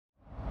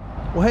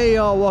Well, hey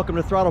y'all, welcome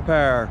to Throttle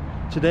Power.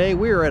 Today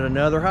we are at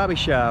another hobby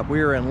shop.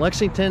 We are in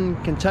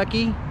Lexington,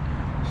 Kentucky,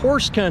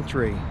 horse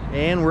country,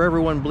 and where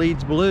everyone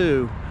bleeds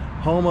blue,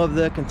 home of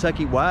the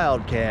Kentucky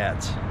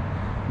Wildcats.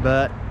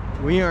 But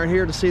we aren't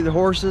here to see the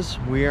horses.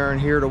 We aren't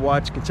here to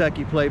watch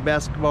Kentucky play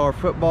basketball or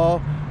football.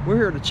 We're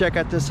here to check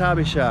out this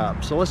hobby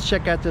shop. So let's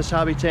check out this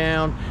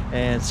HobbyTown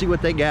and see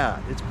what they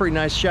got. It's a pretty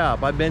nice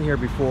shop. I've been here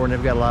before and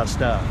they've got a lot of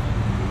stuff.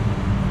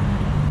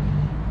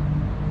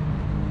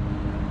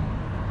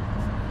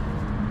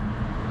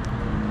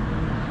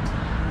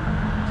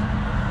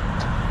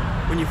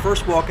 When you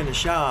first walk in the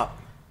shop,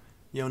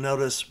 you'll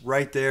notice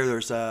right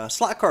there's a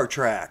slot car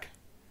track.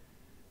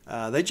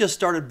 They just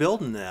started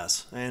building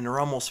this and they're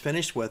almost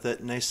finished with it,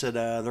 and they said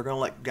they're going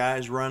to let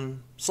guys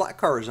run slot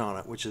cars on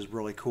it, which is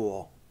really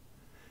cool.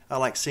 I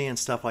like seeing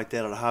stuff like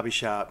that at a hobby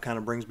shop. Kind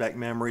of brings back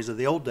memories of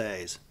the old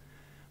days.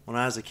 When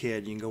I was a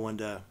kid, you can go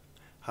into a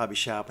hobby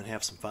shop and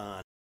have some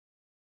fun.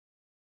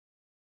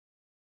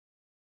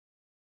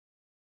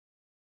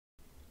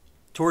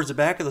 Towards the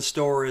back of the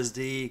store is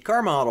the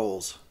car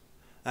models.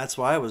 That's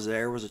why I was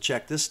there, was to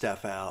check this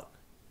stuff out.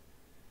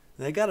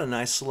 They got a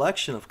nice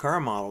selection of car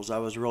models. I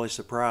was really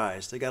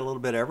surprised. They got a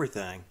little bit of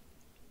everything.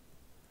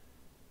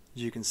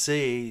 As you can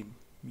see,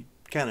 you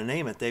kind of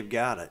name it, they've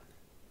got it.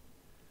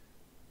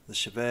 The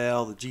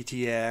Chevelle, the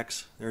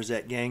GTX, there's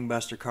that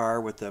gangbuster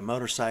car with the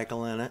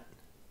motorcycle in it.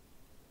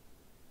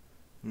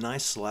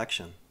 Nice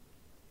selection.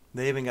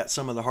 They even got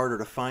some of the harder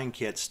to find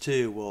kits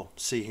too, we'll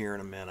see here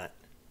in a minute.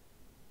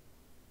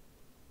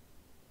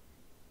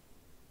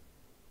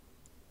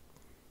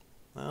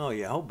 Oh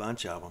yeah, a whole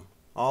bunch of them.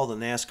 All the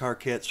NASCAR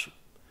kits.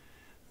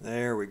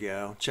 There we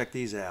go. Check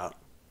these out.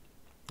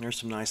 There's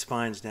some nice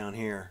finds down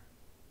here.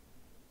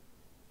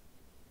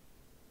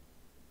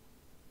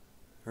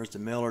 There's the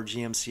Miller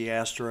GMC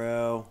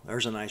Astro.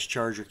 There's a nice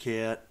Charger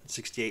kit.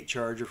 68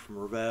 Charger from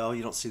Revell.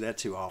 You don't see that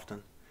too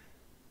often.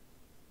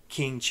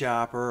 King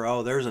Chopper.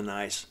 Oh, there's a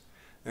nice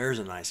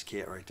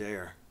kit right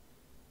there.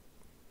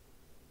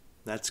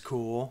 That's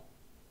cool.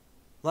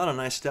 A lot of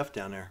nice stuff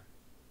down there.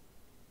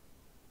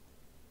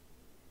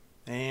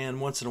 And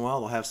once in a while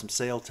they'll have some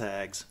sale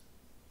tags.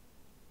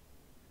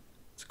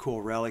 It's a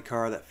cool rally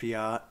car, that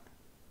Fiat.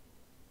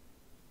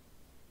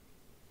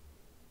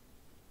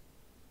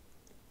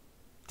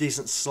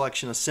 Decent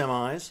selection of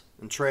semis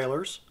and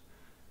trailers.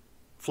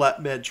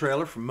 Flatbed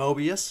trailer from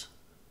Mobius.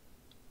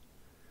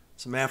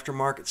 Some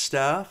aftermarket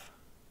stuff.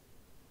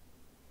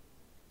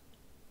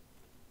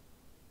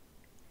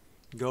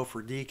 Go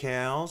for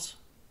decals.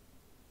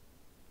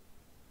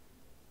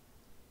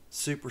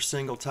 Super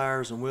single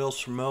tires and wheels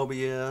from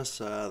Mobius,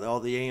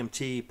 all the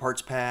AMT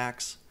parts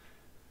packs,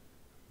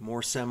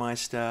 more semi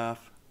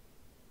stuff,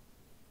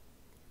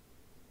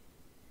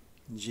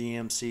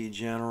 GMC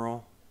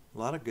General, a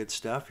lot of good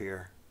stuff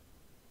here.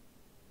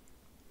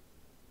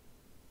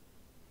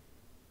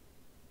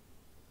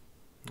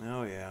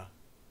 Oh yeah.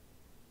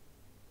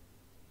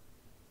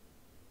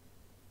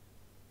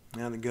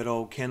 Now the good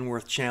old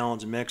Kenworth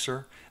Challenge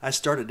mixer. I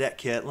started that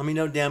kit. Let me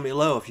know down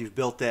below if you've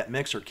built that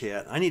mixer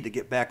kit. I need to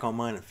get back on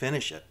mine and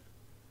finish it.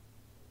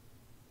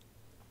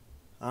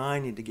 I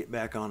need to get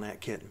back on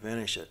that kit and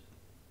finish it.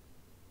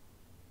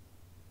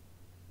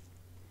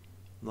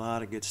 A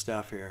lot of good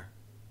stuff here.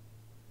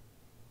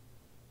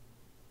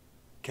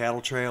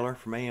 Cattle trailer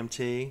from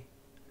AMT.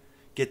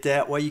 Get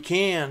that while you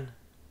can.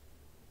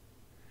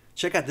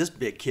 Check out this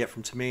big kit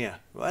from Tamiya.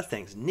 Well, that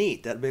thing's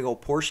neat. That big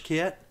old Porsche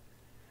kit.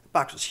 The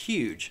box was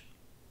huge.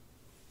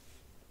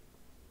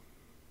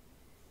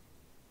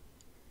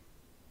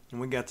 And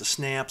we got the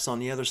snaps on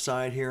the other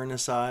side here in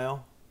this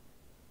aisle.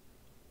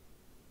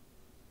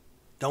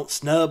 Don't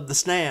snub the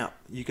snap.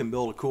 You can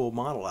build a cool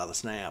model out of the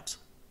snaps.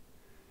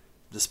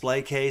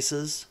 Display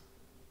cases.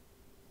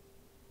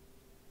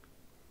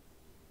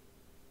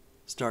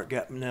 Start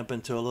getting up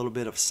into a little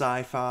bit of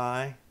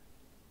sci-fi.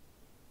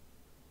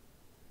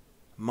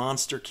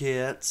 Monster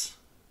kits.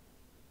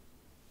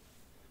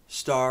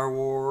 Star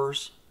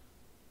Wars.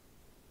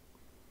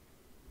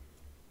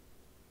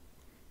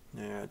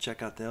 Yeah,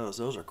 check out those.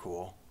 Those are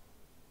cool.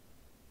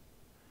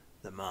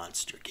 The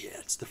monster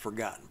kits. The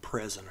Forgotten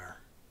Prisoner.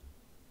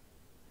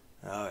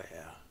 Oh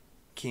yeah.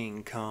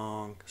 King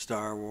Kong.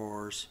 Star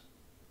Wars.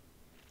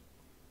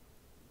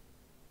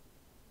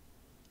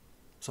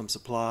 Some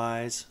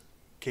supplies.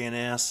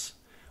 K&S.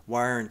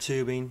 Wire and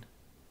tubing.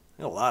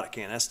 A lot of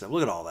K&S stuff.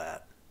 Look at all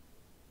that.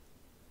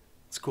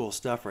 It's cool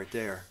stuff right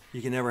there.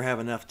 You can never have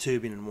enough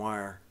tubing and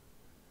wire.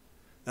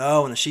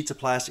 Oh, and the sheets of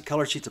plastic,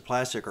 colored sheets of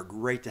plastic are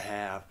great to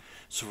have.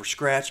 So for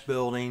scratch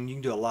building, you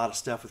can do a lot of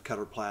stuff with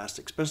colored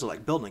plastic, especially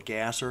like building a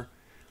gasser.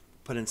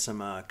 Put in some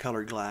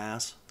colored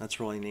glass. That's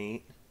really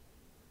neat.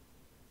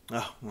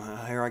 Oh, well,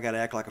 here I got to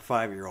act like a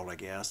 5-year-old, I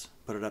guess.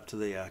 Put it up to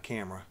the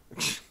camera.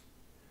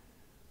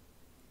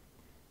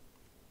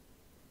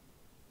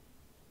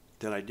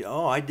 Did I do?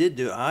 Oh, I did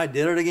do it. I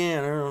did it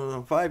again.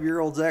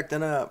 5-year-old's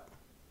acting up.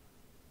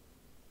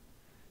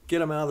 Get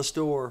them out of the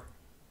store.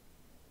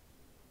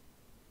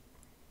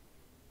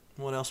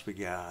 What else we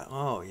got?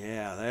 Oh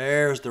yeah,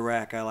 there's the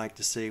rack I like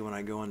to see when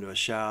I go into a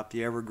shop.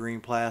 The evergreen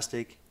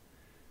plastic.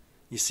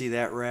 You see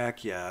that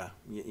rack? Yeah,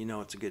 you know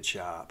it's a good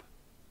shop.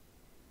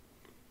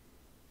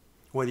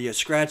 Whether you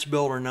scratch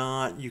build or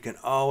not, you can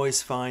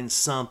always find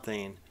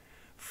something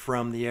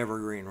from the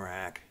evergreen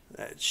rack.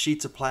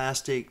 Sheets of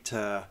plastic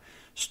to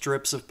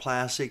strips of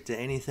plastic to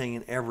anything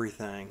and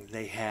everything,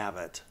 they have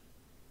it.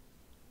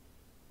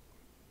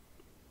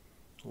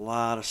 A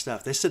lot of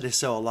stuff. They said they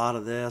sell a lot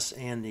of this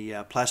and the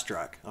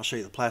Plastruck. I'll show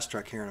you the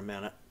Plastruck here in a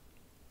minute.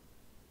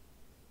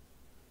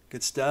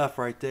 Good stuff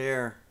right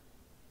there.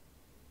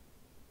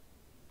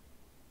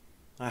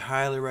 I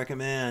highly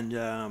recommend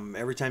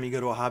every time you go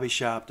to a hobby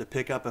shop to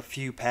pick up a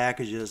few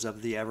packages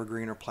of the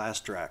evergreen or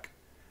Plastruck.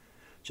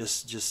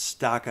 Just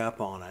stock up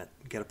on it.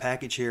 Get a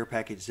package here,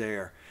 package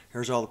there.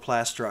 Here's all the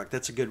Plastruck.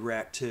 That's a good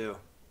rack too.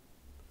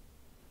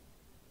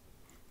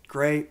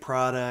 Great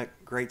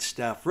product, great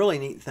stuff. Really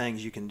neat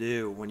things you can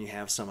do when you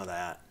have some of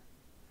that.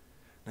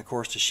 And of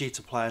course the sheets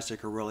of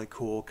plastic are really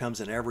cool.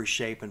 Comes in every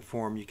shape and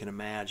form you can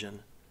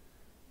imagine.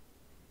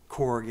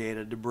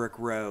 Corrugated to brick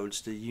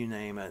roads to you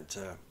name it,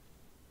 to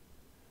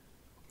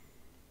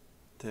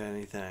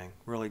anything.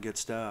 Really good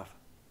stuff.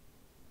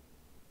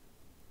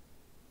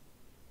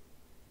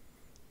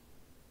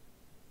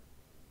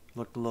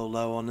 Looked a little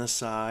low on this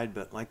side,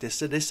 but like they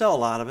said, they sell a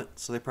lot of it,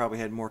 so they probably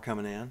had more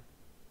coming in.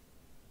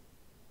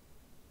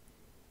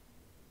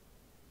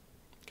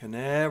 Can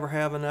never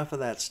have enough of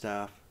that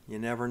stuff. You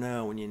never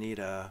know when you need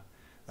a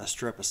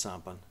strip of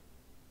something.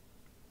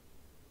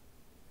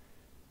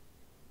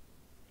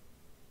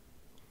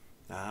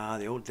 Ah,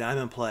 the old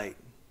diamond plate.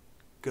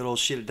 Good old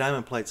sheet of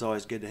diamond plate's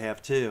always good to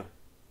have too.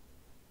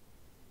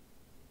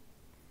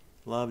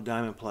 Love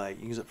diamond plate. You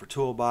can use it for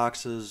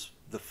toolboxes,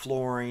 the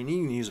flooring.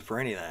 You can use it for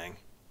anything.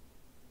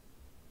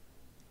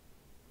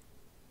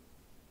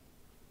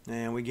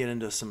 And we get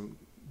into some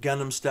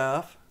Gundam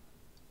stuff.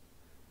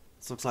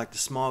 This looks like the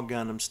small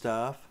Gundam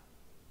stuff.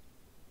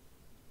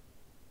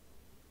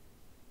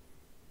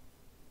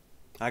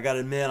 I gotta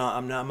admit,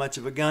 I'm not much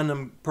of a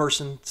Gundam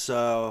person,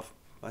 so if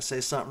I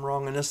say something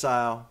wrong in this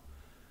aisle,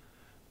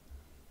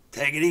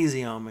 take it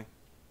easy on me.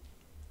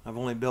 I've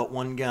only built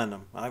one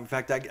Gundam. In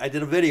fact, I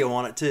did a video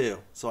on it too.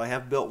 So I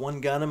have built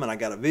one Gundam and I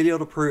got a video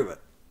to prove it.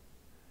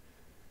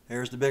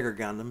 There's the bigger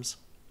Gundams.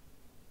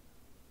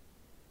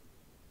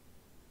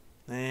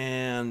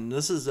 And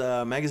this is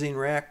a magazine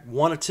rack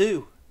 1 of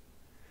 2.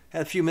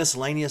 Had a few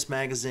miscellaneous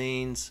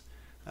magazines,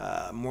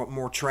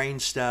 more train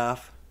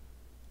stuff.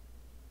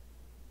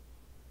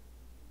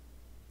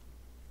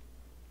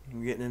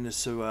 We're getting into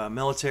some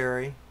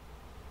military.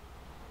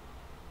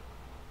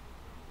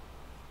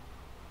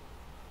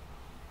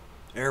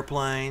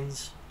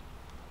 Airplanes.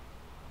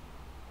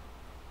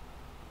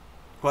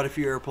 Quite a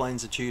few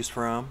airplanes to choose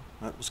from.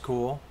 That was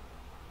cool.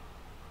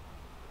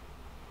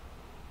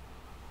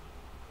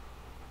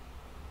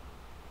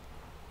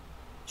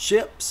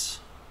 Ships.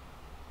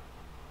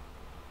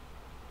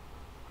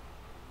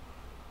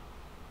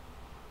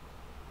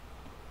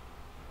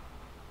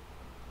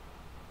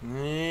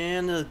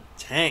 And the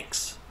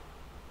tanks.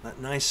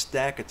 That nice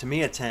stack of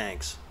Tamiya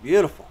tanks.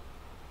 Beautiful.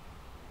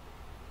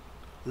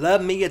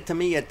 Love me a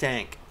Tamiya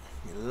tank.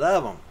 You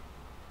love them.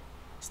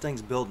 This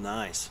thing's built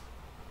nice.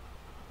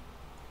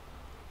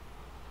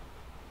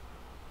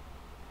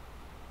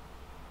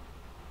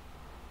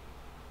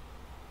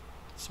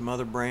 Some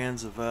other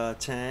brands of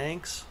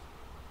tanks.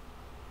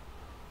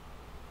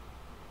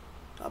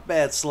 Not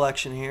bad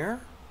selection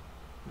here.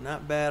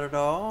 Not bad at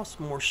all.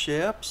 Some more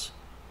ships.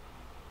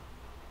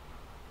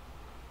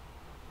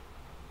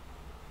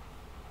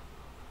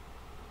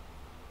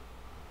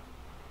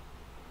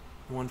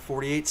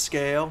 .148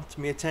 scale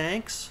Tamiya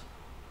tanks.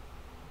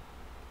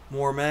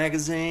 More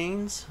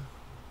magazines.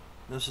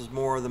 This is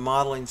more of the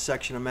modeling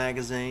section of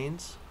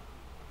magazines.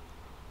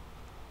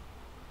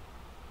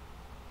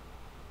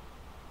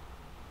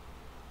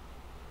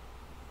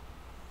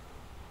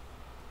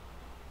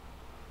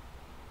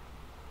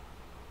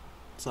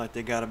 Looks like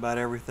they got about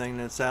everything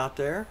that's out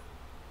there.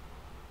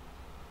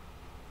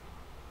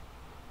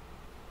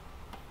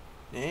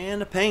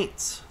 And the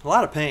paints. A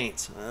lot of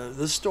paints.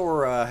 This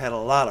store had a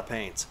lot of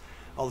paints.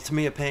 All the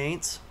Tamiya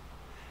paints.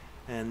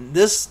 And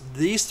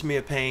these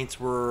Tamiya paints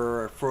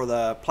were for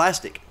the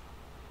plastic.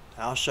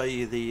 I'll show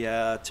you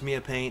the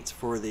Tamiya paints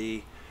for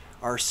the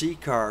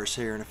RC cars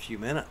here in a few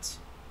minutes.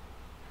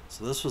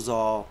 So this was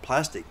all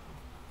plastic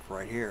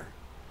right here.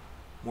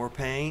 More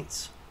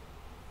paints.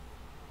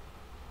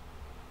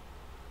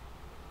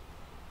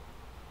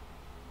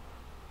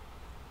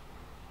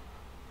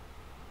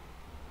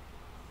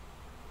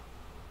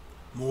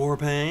 More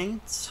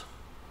paints.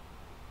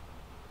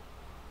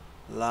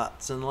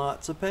 Lots and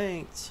lots of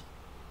paints.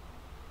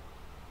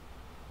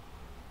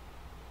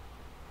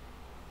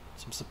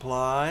 Some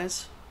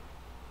supplies.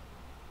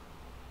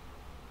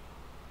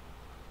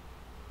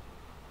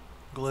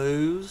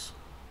 Glues.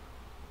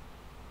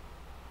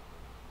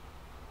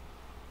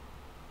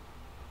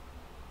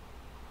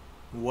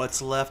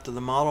 What's left of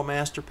the Model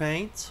Master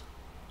paints.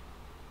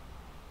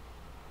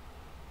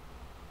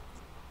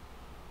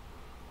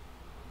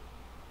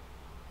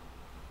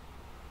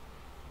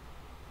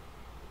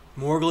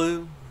 More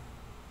glue.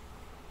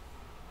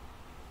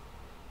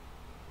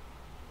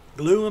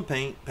 Glue and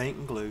paint, paint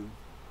and glue.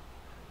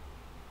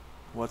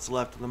 What's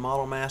left of the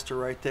Model Master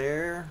right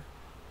there?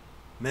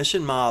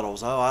 Mission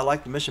models. Oh, I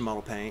like the mission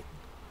model paint.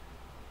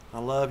 I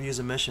love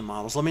using mission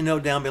models. Let me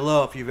know down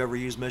below if you've ever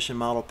used mission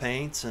model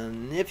paints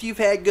and if you've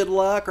had good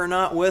luck or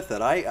not with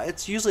it.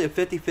 It's usually a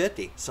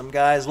 50-50. Some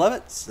guys love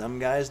it, some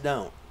guys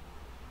don't.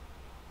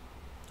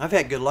 I've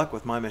had good luck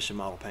with my mission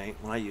model paint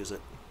when I use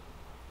it.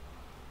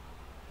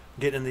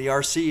 Getting in the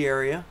RC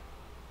area.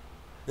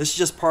 This is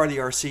just part of the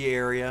RC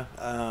area.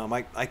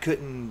 I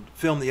couldn't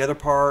film the other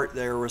part.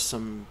 There was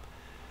some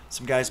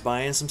guys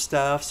buying some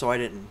stuff, so I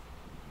didn't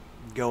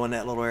go in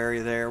that little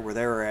area there where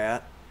they were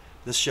at.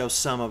 This shows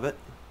some of it.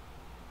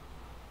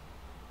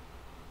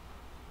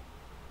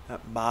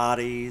 Got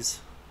bodies.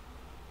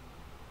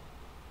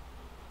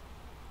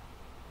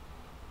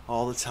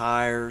 All the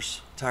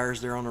tires. Tires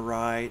there on the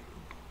right.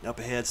 Up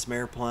ahead some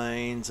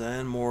airplanes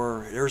and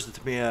more. There's the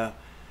Tamiya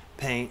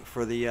paint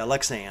for the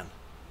Lexington.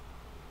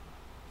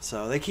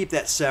 So they keep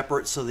that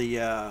separate so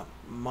the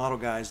model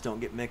guys don't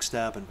get mixed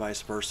up and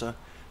vice versa.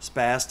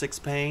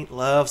 Spastics paint.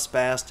 Love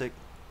Spastic.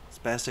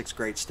 Spastic's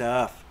great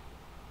stuff.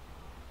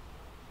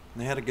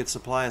 And they had a good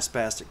supply of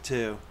Spastic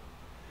too.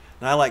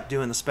 And I like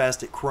doing the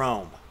Spastic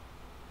chrome.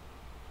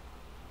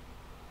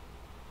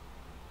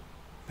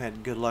 I've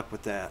had good luck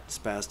with that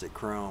Spastic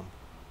chrome.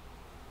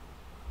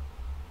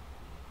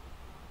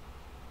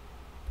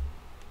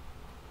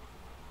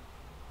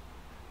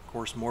 Of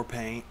course, more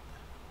paint.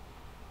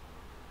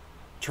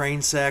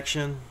 Train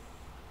section.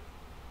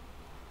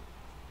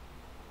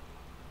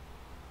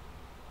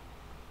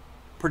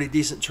 Pretty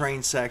decent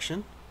train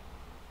section.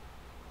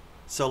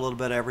 So a little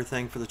bit of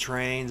everything for the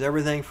trains.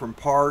 Everything from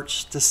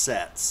parts to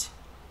sets.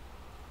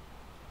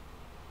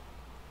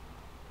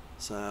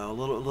 So a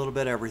little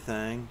bit of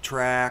everything.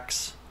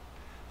 Tracks.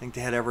 I think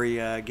they had every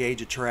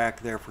gauge of track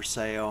there for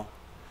sale.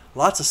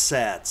 Lots of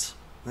sets.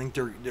 I think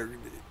they're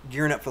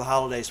gearing up for the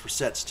holidays for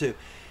sets too.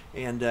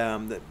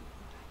 And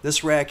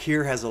this rack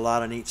here has a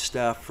lot of neat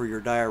stuff for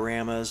your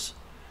dioramas.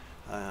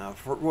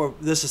 Well,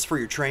 this is for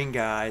your train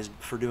guys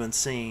for doing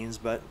scenes,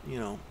 but you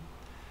know,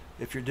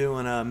 if you're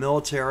doing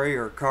military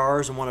or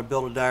cars and want to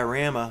build a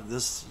diorama,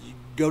 you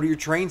go to your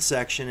train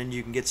section and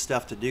you can get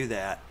stuff to do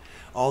that.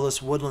 All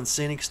this woodland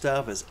scenic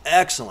stuff is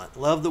excellent.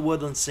 Love the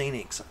woodland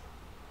scenics.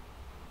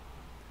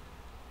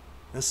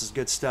 This is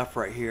good stuff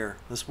right here.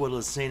 This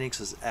woodland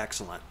scenics is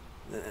excellent.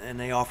 And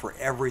they offer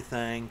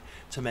everything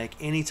to make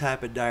any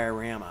type of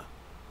diorama,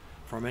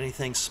 from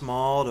anything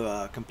small to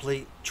a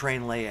complete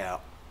train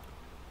layout.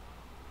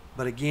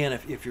 But again,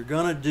 if you're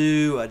going to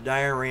do a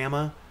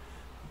diorama,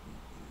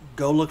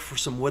 go look for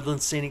some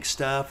woodland scenic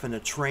stuff in the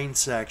train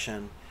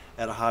section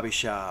at a hobby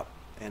shop,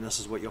 and this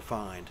is what you'll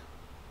find.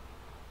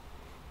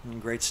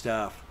 And great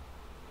stuff.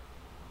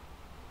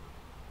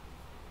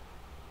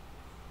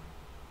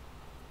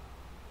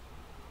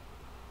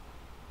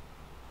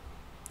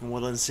 And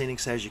Woodland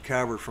Scenics has you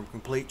covered from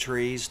complete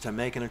trees to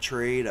making a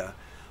tree to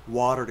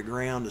water to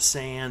ground to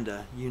sand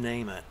to you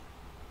name it.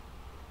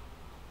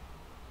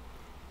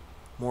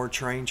 More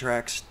train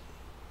tracks,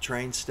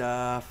 train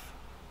stuff.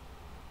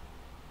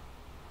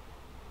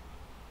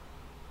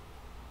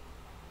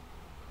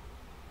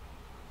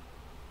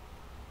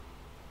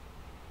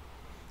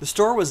 The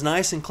store was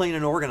nice and clean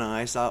and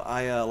organized.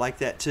 I like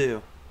that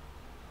too.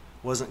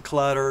 Wasn't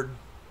cluttered,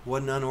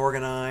 wasn't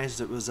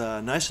unorganized. It was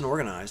nice and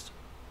organized.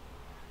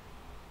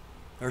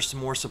 There's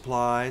some more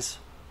supplies,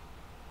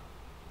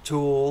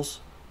 tools,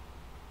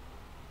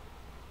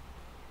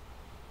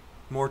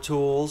 more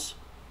tools,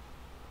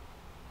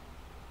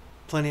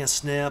 plenty of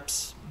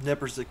snips,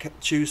 nippers to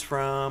choose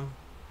from,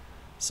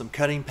 some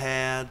cutting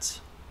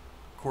pads,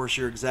 of course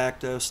your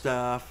X-Acto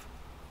stuff.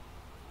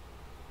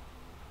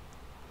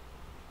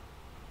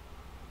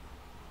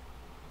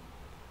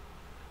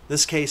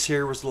 This case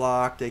here was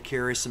locked. They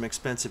carry some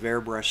expensive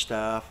airbrush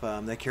stuff.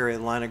 They carry a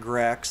line of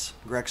Grex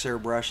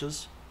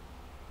airbrushes.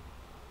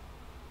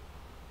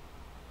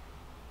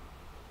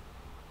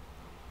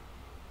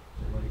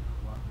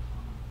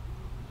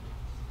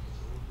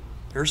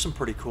 Here's some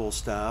pretty cool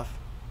stuff.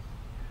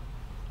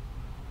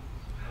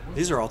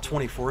 These are all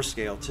 24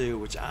 scale too,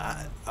 which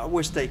I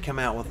wish they'd come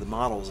out with the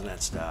models and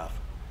that stuff.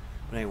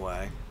 But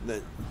anyway,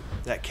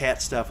 that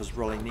cat stuff is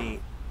really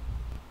neat.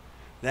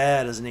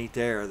 That is neat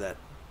there.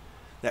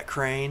 That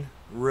crane,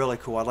 really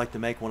cool. I'd like to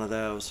make one of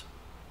those.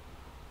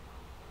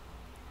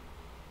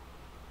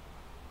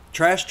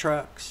 Trash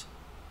trucks.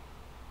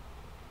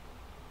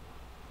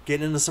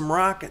 Getting into some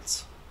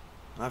rockets.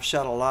 I've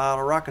shot a lot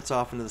of rockets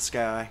off into the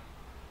sky.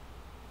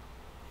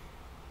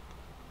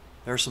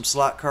 There's some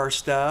slot car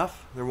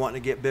stuff. They're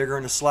wanting to get bigger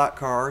into slot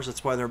cars.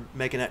 That's why they're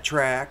making that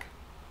track.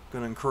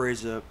 Going to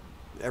encourage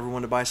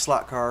everyone to buy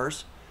slot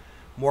cars.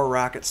 More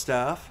rocket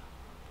stuff.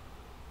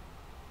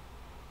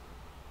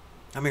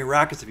 How many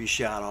rockets have you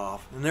shot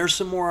off? And there's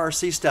some more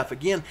RC stuff.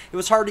 Again, it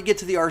was hard to get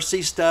to the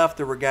RC stuff.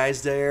 There were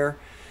guys there.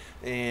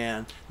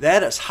 And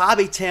that is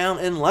HobbyTown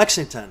in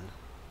Lexington.